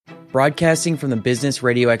Broadcasting from the Business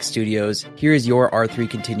Radio X studios, here is your R3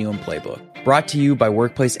 Continuum Playbook. Brought to you by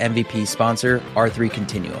Workplace MVP sponsor R3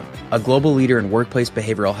 Continuum, a global leader in workplace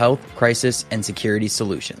behavioral health, crisis, and security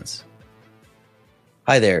solutions.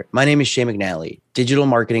 Hi there, my name is Shay McNally, Digital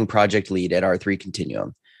Marketing Project Lead at R3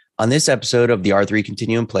 Continuum. On this episode of the R3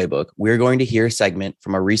 Continuum Playbook, we're going to hear a segment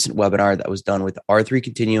from a recent webinar that was done with R3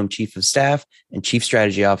 Continuum Chief of Staff and Chief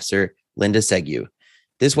Strategy Officer, Linda Segue.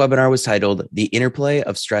 This webinar was titled The Interplay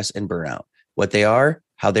of Stress and Burnout, What They Are,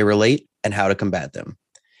 How They Relate, and How to Combat Them.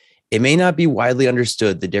 It may not be widely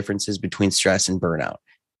understood the differences between stress and burnout,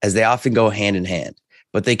 as they often go hand in hand,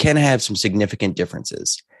 but they can have some significant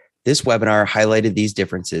differences. This webinar highlighted these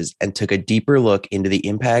differences and took a deeper look into the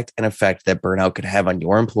impact and effect that burnout could have on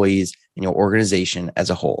your employees and your organization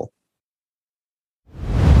as a whole.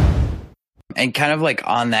 And kind of like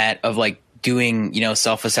on that of like doing,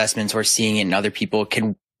 self-assessments or seeing it in other people,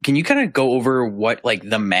 can you kind of go over what like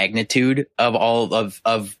the magnitude of all of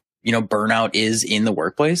burnout is in the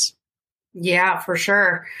workplace? Yeah, for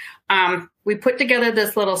sure. We put together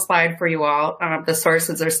this little slide for you all. The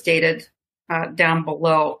sources are stated down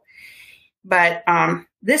below, but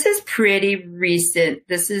this is pretty recent.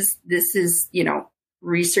 This is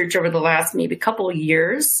research over the last maybe couple of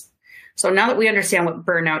years. So now that we understand what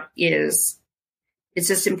burnout is, it's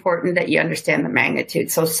just important that you understand the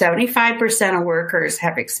magnitude. So 75% of workers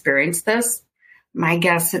have experienced this. My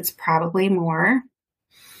guess it's probably more.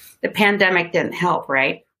 The pandemic didn't help,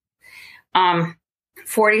 right? 40%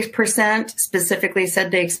 specifically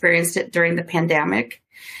said they experienced it during the pandemic.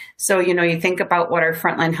 So, you think about what our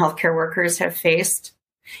frontline healthcare workers have faced.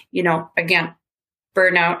 Again,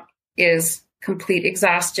 burnout is complete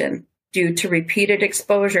exhaustion due to repeated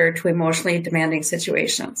exposure to emotionally demanding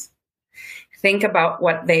situations. Think about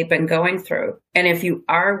what they've been going through. And if you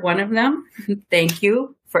are one of them, thank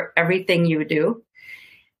you for everything you do.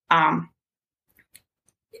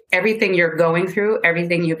 Everything you're going through,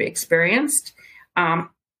 everything you've experienced.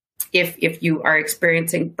 If you are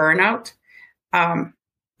experiencing burnout,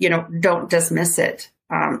 don't dismiss it.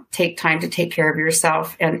 Take time to take care of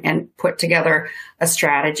yourself and put together a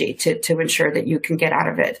strategy to ensure that you can get out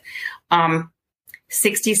of it.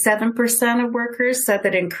 67% of workers said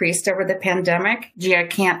that increased over the pandemic. Gee, I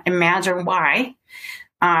can't imagine why.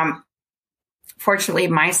 Fortunately,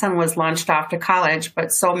 my son was launched off to college,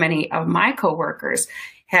 but so many of my coworkers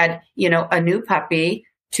had, a new puppy,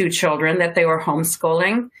 2 children that they were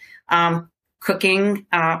homeschooling, cooking,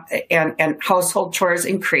 and household chores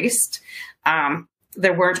increased.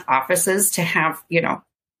 There weren't offices to have,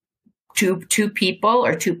 two people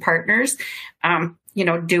or 2 partners,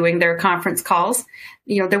 doing their conference calls.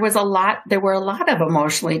 There were a lot of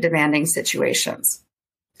emotionally demanding situations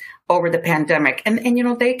over the pandemic. And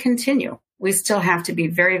they continue. We still have to be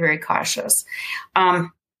very, very cautious. And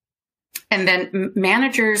then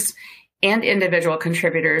managers and individual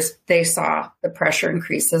contributors, they saw the pressure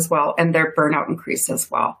increase as well and their burnout increase as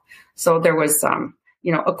well. So there was, a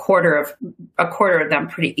quarter of them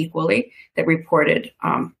pretty equally that reported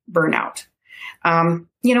burnout. And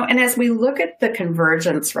as we look at the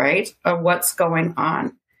convergence, right, of what's going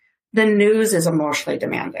on, the news is emotionally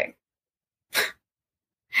demanding.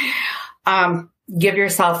 Give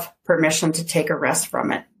yourself permission to take a rest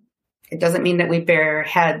from it. It doesn't mean that we bare our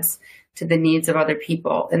heads to the needs of other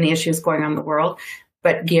people and the issues going on in the world,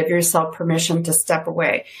 but give yourself permission to step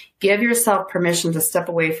away. Give yourself permission to step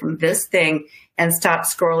away from this thing and stop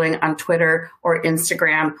scrolling on Twitter or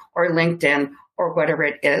Instagram or LinkedIn or whatever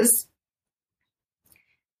it is.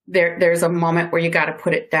 There's a moment where you got to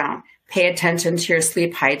put it down. Pay attention to your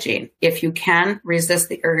sleep hygiene. If you can, resist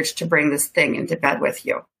the urge to bring this thing into bed with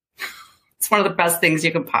you. It's one of the best things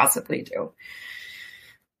you can possibly do.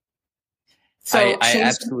 So I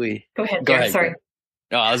absolutely go ahead. Sorry.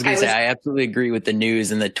 No, I was going to say, I absolutely agree with the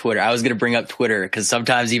news and the Twitter. I was going to bring up Twitter because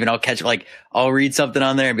sometimes even I'll read something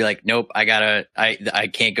on there and be like, nope, I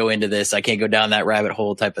can't go into this. I can't go down that rabbit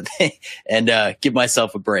hole type of thing and give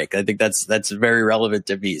myself a break. I think that's very relevant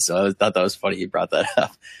to me. So I thought that was funny you brought that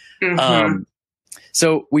up. Mm-hmm.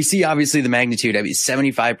 So we see obviously the magnitude.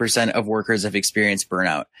 75% of workers have experienced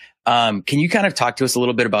burnout. Can you kind of talk to us a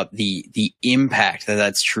little bit about the impact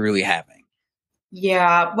that's truly having?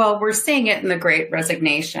 Yeah, well, we're seeing it in the Great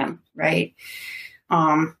Resignation, right?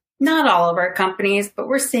 Not all of our companies, but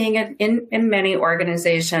we're seeing it in many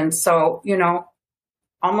organizations. So,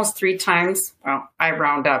 almost 3 times, well, I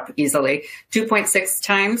round up easily, 2.6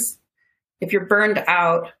 times. If you're burned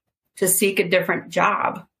out, to seek a different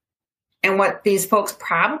job. And what these folks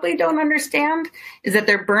probably don't understand is that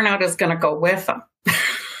their burnout is going to go with them.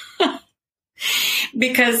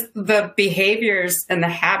 Because the behaviors and the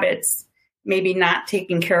habits maybe not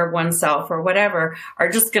taking care of oneself or whatever are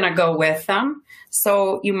just going to go with them.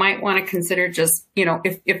 So you might want to consider just,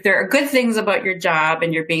 if there are good things about your job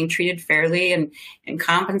and you're being treated fairly and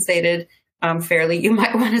compensated fairly, you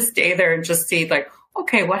might want to stay there and just see like,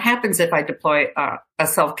 okay, what happens if I deploy a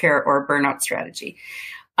self-care or a burnout strategy?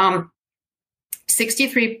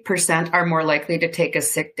 63% are more likely to take a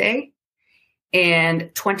sick day,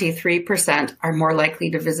 and 23% are more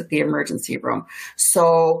likely to visit the emergency room.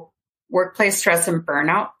 So workplace stress and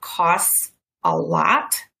burnout costs a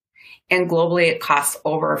lot, and globally it costs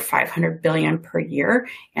over $500 billion per year,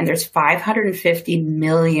 and there's 550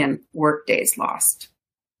 million workdays lost.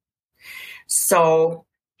 So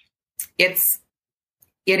it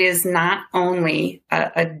is not only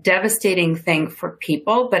a devastating thing for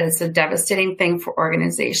people, but it's a devastating thing for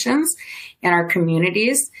organizations and our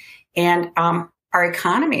communities and our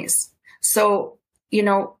economies. So,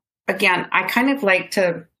 again, I kind of like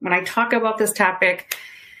to, when I talk about this topic,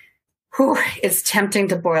 it's tempting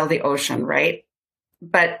to boil the ocean, right?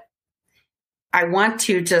 But I want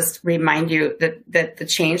to just remind you that the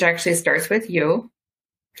change actually starts with you,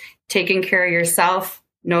 taking care of yourself,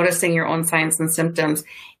 noticing your own signs and symptoms,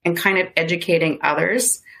 and kind of educating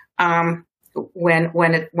others when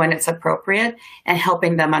it's appropriate, and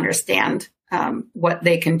helping them understand what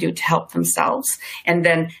they can do to help themselves. And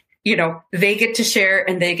then, they get to share,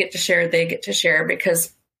 and they get to share,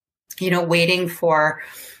 because, waiting for,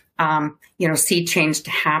 see change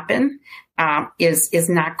to happen is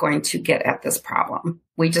not going to get at this problem.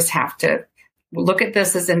 We just have to look at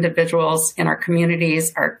this as individuals in our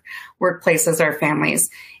communities, our workplaces, our families,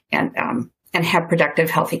 and have productive,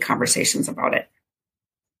 healthy conversations about it.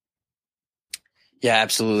 Yeah,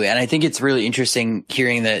 absolutely. And I think it's really interesting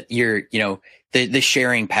hearing that you're, the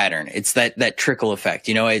sharing pattern. It's that trickle effect.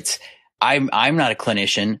 I'm not a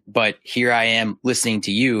clinician, but here I am listening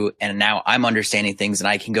to you, and now I'm understanding things, and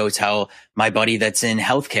I can go tell my buddy that's in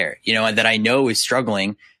healthcare, and that I know is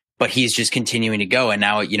struggling, but he's just continuing to go. And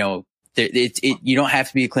now, you don't have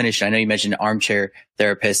to be a clinician. I know you mentioned armchair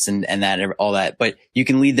therapists and that, all that, but you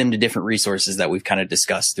can lead them to different resources that we've kind of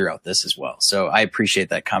discussed throughout this as well. So I appreciate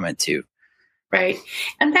that comment too. Right.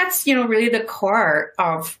 And that's, really the core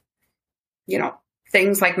of,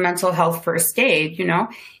 things like mental health first aid.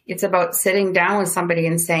 It's about sitting down with somebody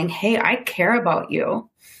and saying, hey, I care about you.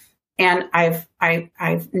 And I've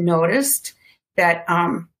noticed that,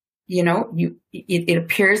 it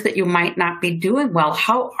appears that you might not be doing well.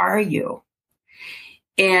 How are you?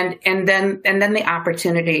 And then the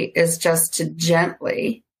opportunity is just to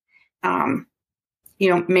gently,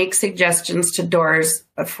 make suggestions to doors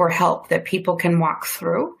for help that people can walk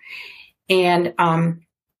through. And,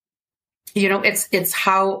 it's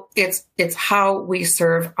how we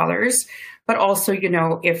serve others. But also,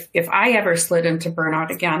 if I ever slid into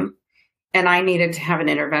burnout again and I needed to have an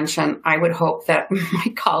intervention, I would hope that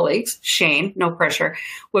my colleagues, shame, no pressure,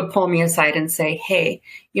 would pull me aside and say, hey,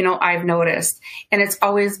 I've noticed. And it's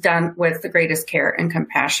always done with the greatest care and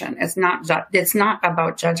compassion. It's not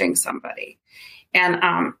about judging somebody.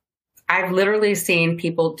 And I've literally seen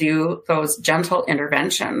people do those gentle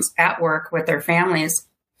interventions at work with their families,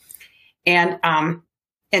 and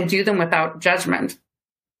do them without judgment.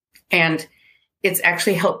 And it's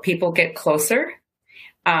actually helped people get closer.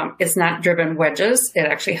 It's not driven wedges. It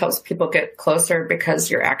actually helps people get closer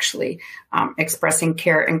because you're actually expressing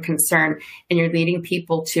care and concern, and you're leading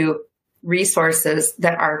people to resources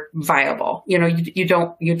that are viable. You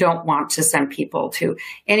don't want to send people to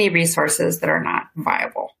any resources that are not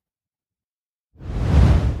viable.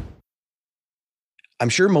 I'm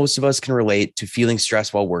sure most of us can relate to feeling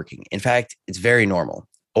stressed while working. In fact, it's very normal.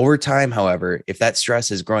 Over time, however, if that stress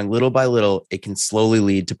is growing little by little, it can slowly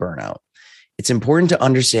lead to burnout. It's important to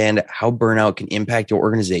understand how burnout can impact your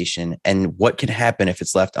organization and what can happen if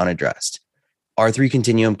it's left unaddressed. R3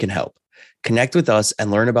 Continuum can help. Connect with us and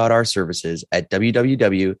learn about our services at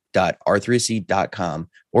www.r3c.com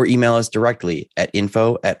or email us directly at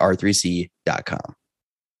info@r3c.com.